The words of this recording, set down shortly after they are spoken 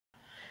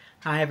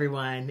Hi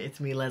everyone, it's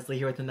me Leslie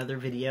here with another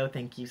video.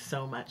 Thank you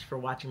so much for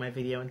watching my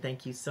video and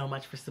thank you so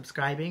much for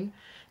subscribing.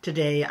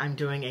 Today I'm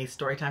doing a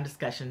storytime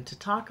discussion to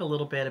talk a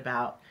little bit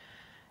about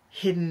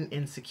hidden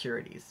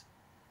insecurities.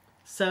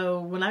 So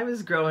when I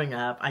was growing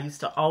up, I used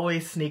to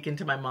always sneak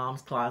into my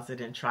mom's closet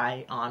and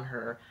try on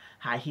her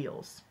high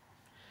heels.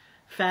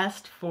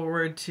 Fast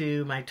forward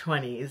to my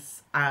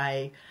 20s,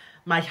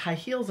 my high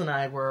heels and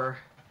I were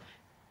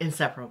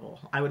inseparable.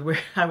 I would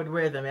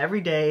wear them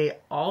every day,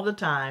 all the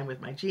time, with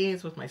my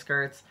jeans, with my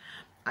skirts.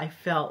 I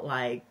felt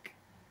like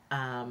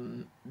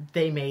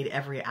they made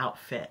every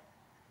outfit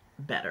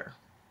better.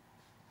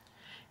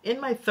 In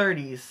my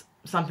 30s,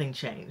 something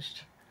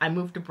changed. I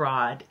moved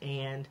abroad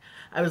and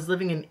I was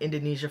living in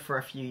Indonesia for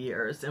a few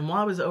years. And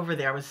while I was over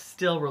there, I was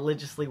still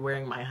religiously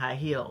wearing my high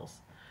heels.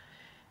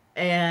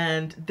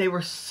 And they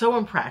were so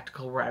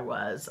impractical where I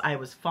was. I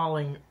was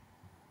falling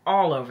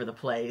all over the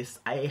place.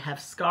 I have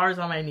scars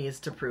on my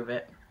knees to prove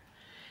it.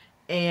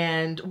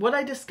 And what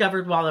I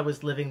discovered while I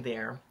was living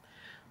there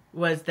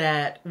was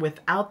that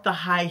without the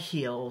high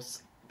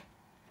heels,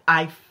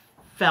 I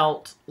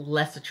felt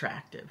less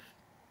attractive.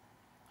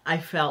 I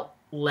felt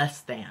less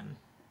than.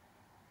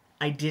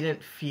 I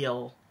didn't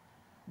feel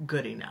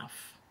good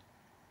enough.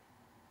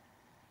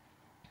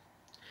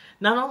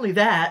 Not only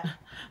that,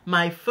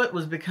 my foot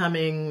was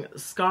becoming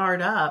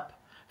scarred up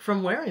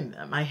from wearing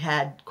them. I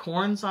had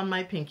corns on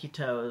my pinky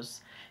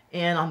toes,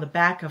 and on the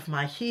back of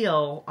my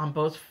heel on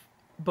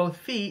both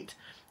feet,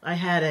 I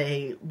had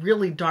a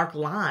really dark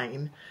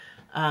line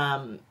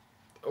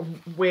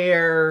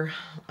where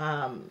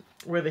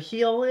the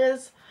heel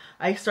is.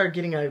 I started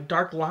getting a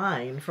dark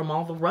line from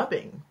all the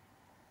rubbing.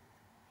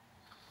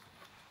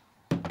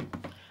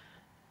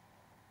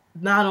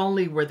 Not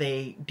only were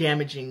they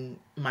damaging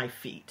my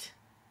feet,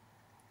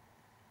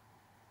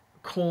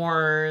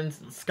 corns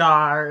and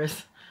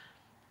scars,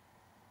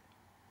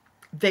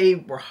 they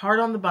were hard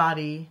on the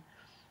body,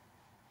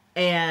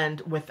 and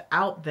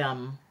without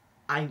them,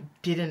 I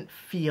didn't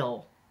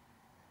feel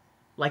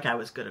like I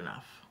was good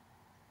enough.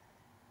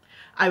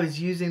 I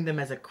was using them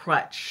as a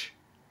crutch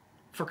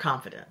for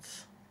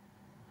confidence.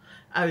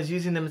 I was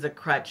using them as a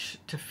crutch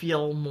to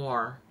feel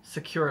more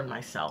secure in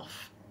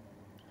myself.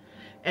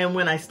 And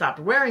when I stopped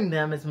wearing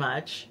them as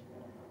much,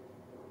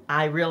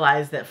 I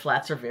realized that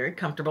flats are very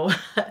comfortable.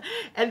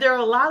 And there are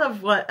a lot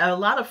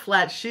of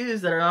flat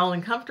shoes that are not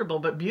only comfortable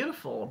but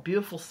beautiful.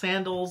 Beautiful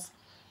sandals,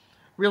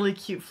 really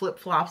cute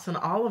flip-flops, and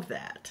all of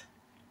that.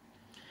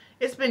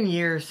 It's been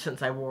years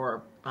since I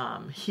wore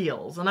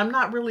heels, and I'm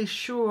not really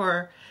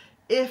sure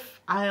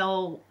if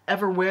I'll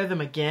ever wear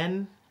them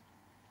again.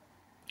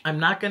 I'm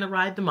not going to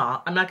ride them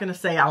off. I'm not going to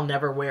say I'll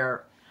never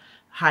wear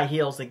high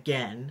heels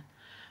again.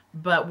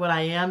 But what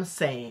I am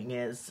saying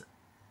is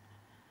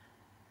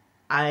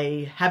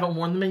I haven't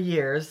worn them in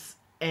years,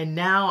 and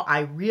now I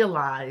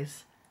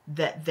realize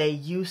that they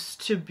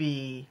used to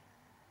be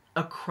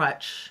a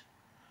crutch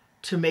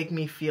to make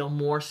me feel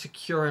more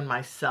secure in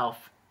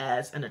myself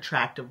as an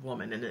attractive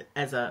woman and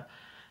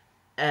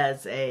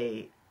as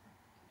a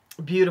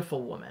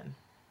beautiful woman.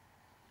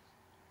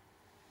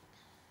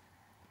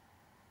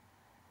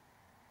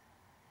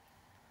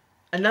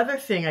 Another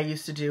thing I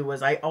used to do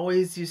was I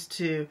always used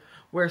to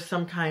wear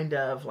some kind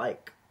of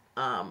like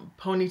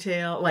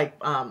ponytail,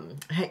 like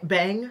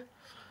bang,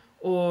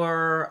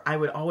 or I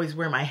would always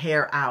wear my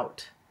hair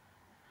out,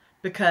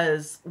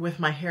 because with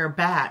my hair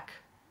back,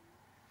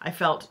 I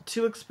felt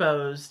too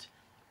exposed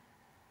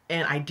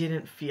and I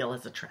didn't feel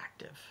as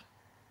attractive.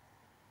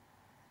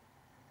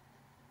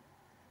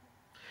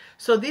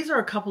 So these are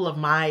a couple of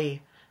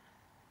my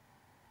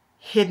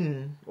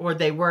hidden, or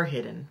they were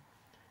hidden.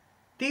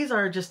 These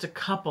are just a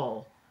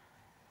couple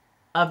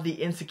of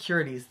the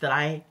insecurities that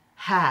I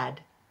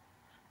had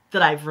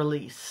that I've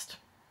released.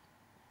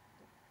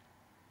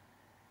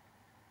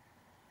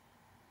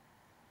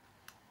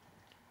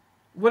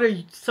 What are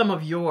some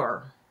of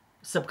your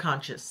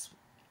subconscious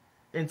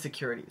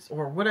insecurities?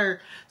 Or what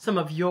are some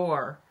of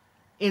your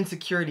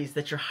insecurities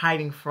that you're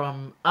hiding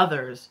from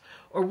others?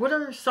 Or what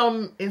are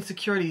some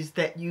insecurities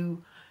that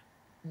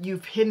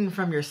you've hidden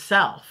from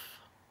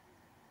yourself?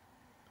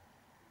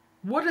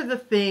 What are the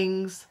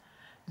things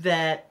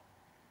that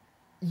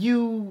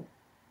you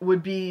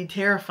would be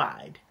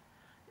terrified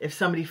if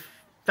somebody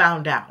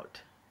found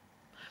out?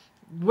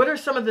 What are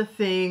some of the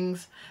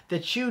things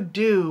that you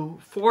do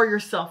for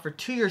yourself or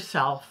to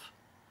yourself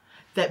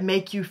that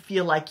make you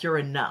feel like you're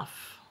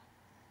enough?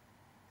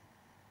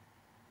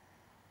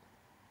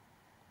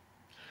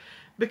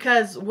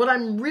 Because what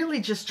I'm really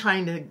just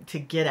trying to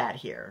get at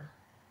here,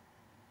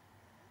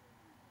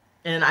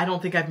 and I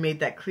don't think I've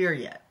made that clear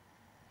yet,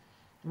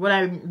 what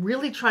I'm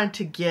really trying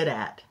to get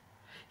at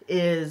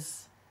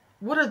is,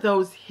 what are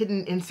those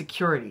hidden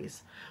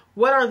insecurities?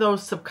 What are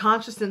those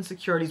subconscious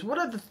insecurities? What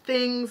are the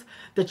things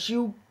that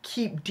you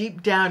keep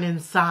deep down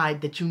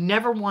inside that you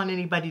never want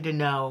anybody to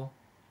know?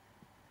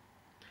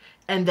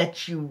 And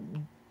that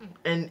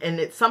and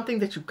it's something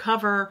that you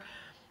cover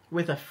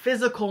with a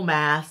physical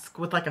mask,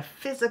 with like a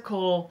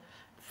physical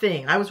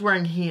thing. I was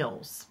wearing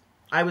heels.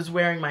 I was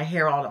wearing my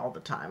hair out all the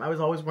time. I was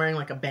always wearing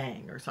like a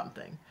bang or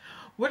something.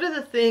 What are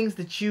the things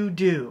that you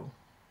do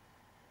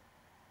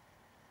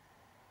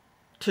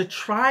to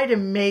try to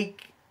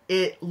make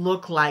it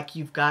look like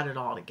you've got it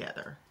all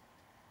together?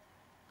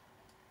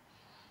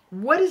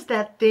 What is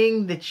that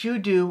thing that you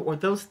do, or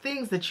those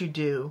things that you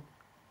do,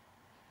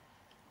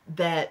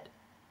 that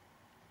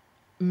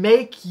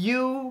make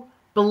you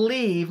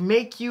believe,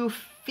 make you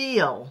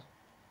feel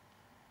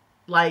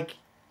like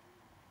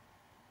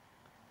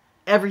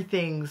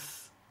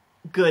everything's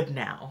good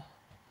now?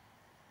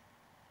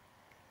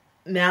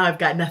 Now I've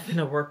got nothing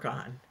to work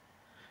on,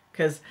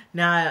 because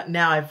now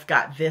I've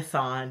got this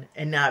on,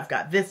 and now I've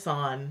got this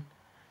on,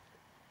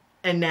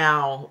 and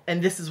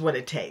this is what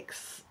it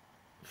takes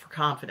for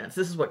confidence.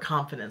 This is what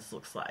confidence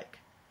looks like.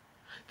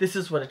 This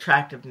is what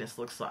attractiveness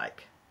looks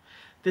like.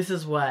 This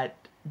is what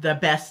the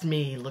best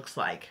me looks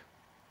like.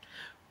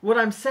 What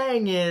I'm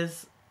saying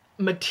is,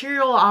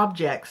 material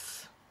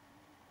objects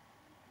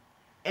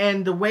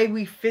and the way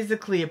we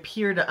physically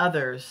appear to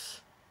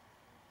others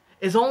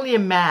is only a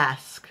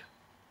mask.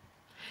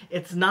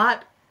 It's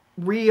not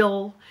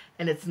real,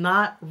 and it's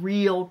not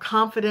real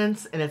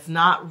confidence, and it's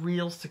not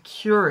real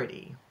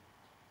security.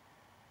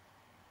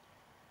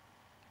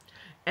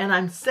 And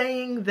I'm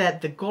saying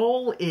that the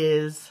goal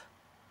is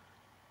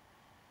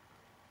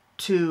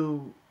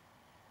to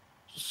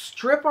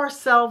strip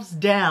ourselves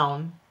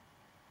down,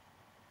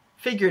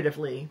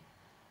 figuratively,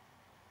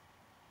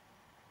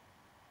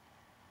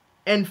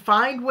 and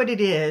find what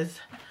it is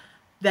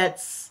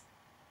that's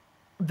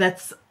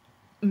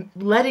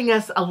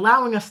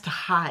allowing us to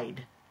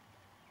hide.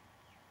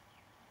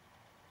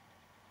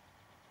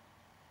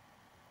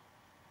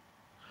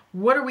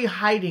 What are we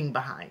hiding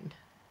behind?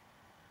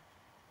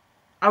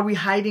 Are we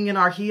hiding in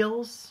our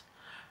heels?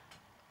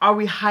 Are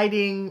we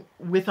hiding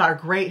with our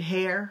great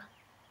hair?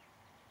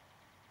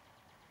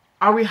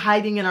 Are we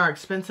hiding in our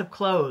expensive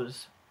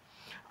clothes?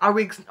 Are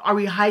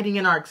we hiding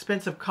in our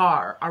expensive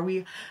car? Are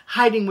we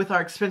hiding with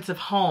our expensive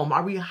home?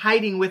 Are we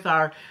hiding with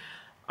our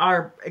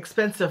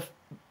expensive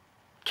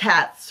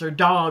cats or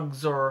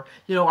dogs? Or,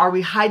 are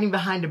we hiding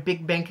behind a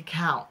big bank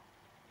account?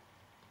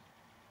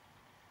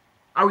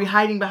 Are we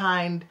hiding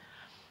behind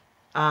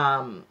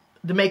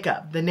the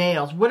makeup, the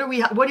nails? What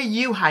are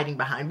you hiding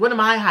behind? What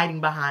am I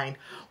hiding behind?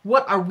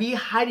 What are we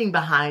hiding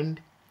behind,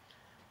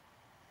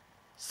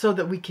 so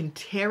that we can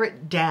tear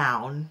it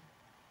down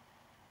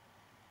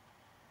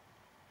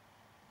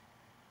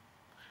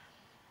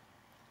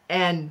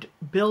and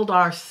build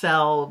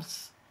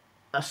ourselves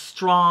a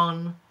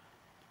strong,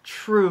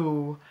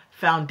 true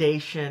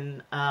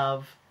foundation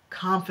of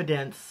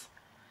confidence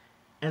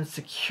and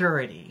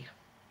security?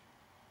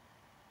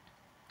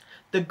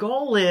 The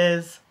goal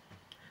is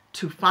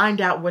to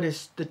find out what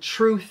is the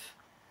truth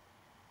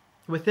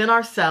within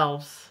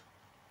ourselves,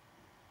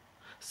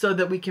 so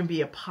that we can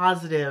be a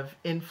positive,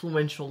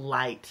 influential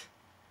light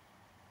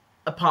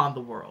upon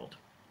the world.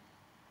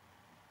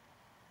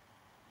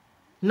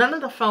 None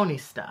of the phony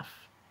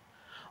stuff.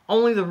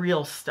 Only the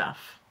real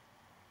stuff.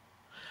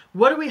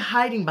 What are we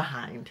hiding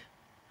behind?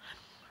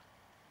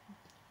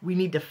 We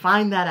need to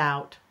find that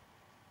out,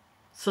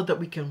 so that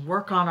we can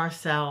work on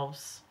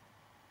ourselves,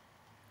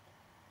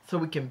 so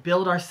we can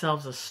build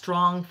ourselves a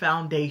strong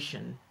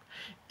foundation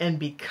and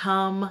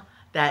become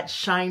that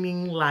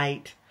shining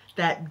light,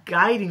 that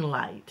guiding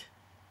light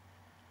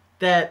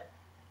that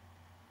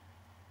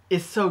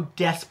is so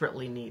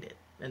desperately needed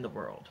in the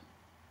world.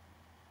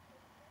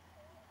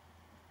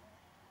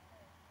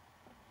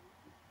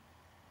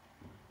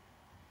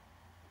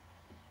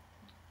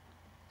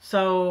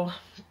 So,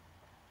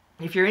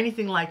 if you're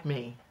anything like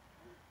me,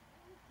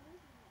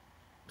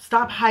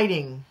 stop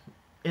hiding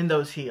in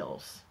those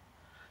heels.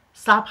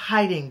 Stop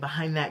hiding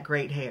behind that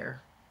great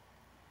hair.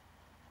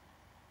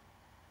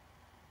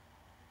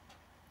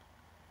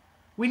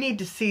 We need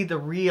to see the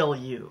real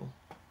you.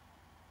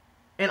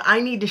 And I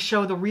need to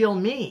show the real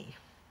me,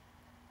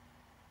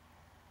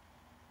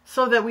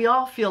 so that we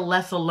all feel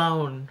less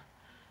alone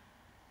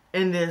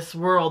in this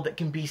world that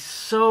can be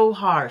so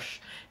harsh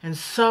and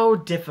so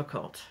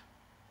difficult.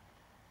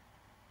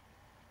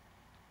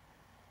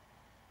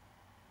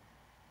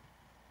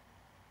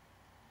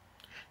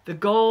 The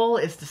goal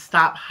is to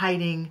stop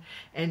hiding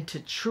and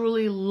to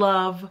truly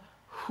love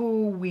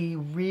who we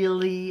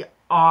really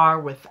are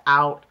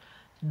without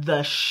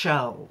the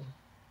show.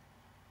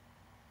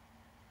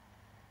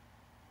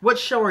 What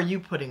show are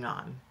you putting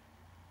on?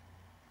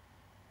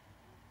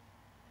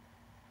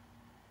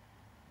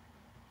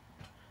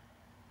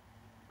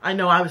 I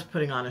know I was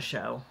putting on a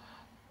show.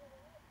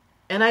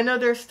 And I know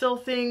there's still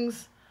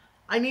things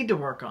I need to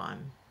work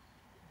on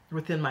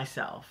within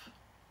myself.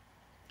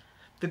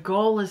 The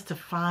goal is to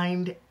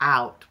find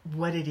out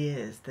what it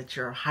is that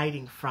you're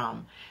hiding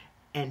from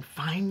and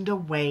find a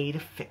way to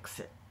fix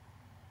it.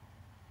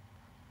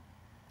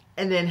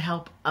 And then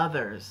help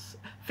others.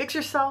 Fix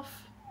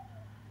yourself,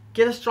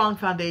 get a strong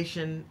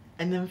foundation,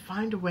 and then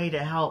find a way to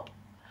help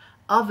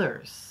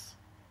others.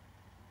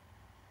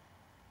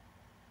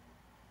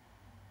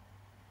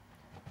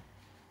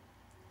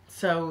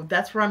 So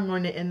that's where I'm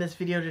going to end this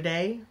video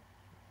today.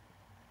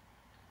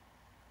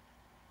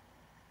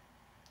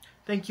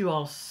 Thank you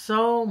all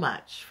so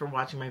much for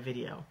watching my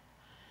video.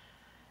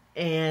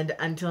 And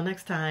until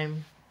next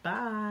time,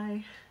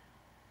 bye.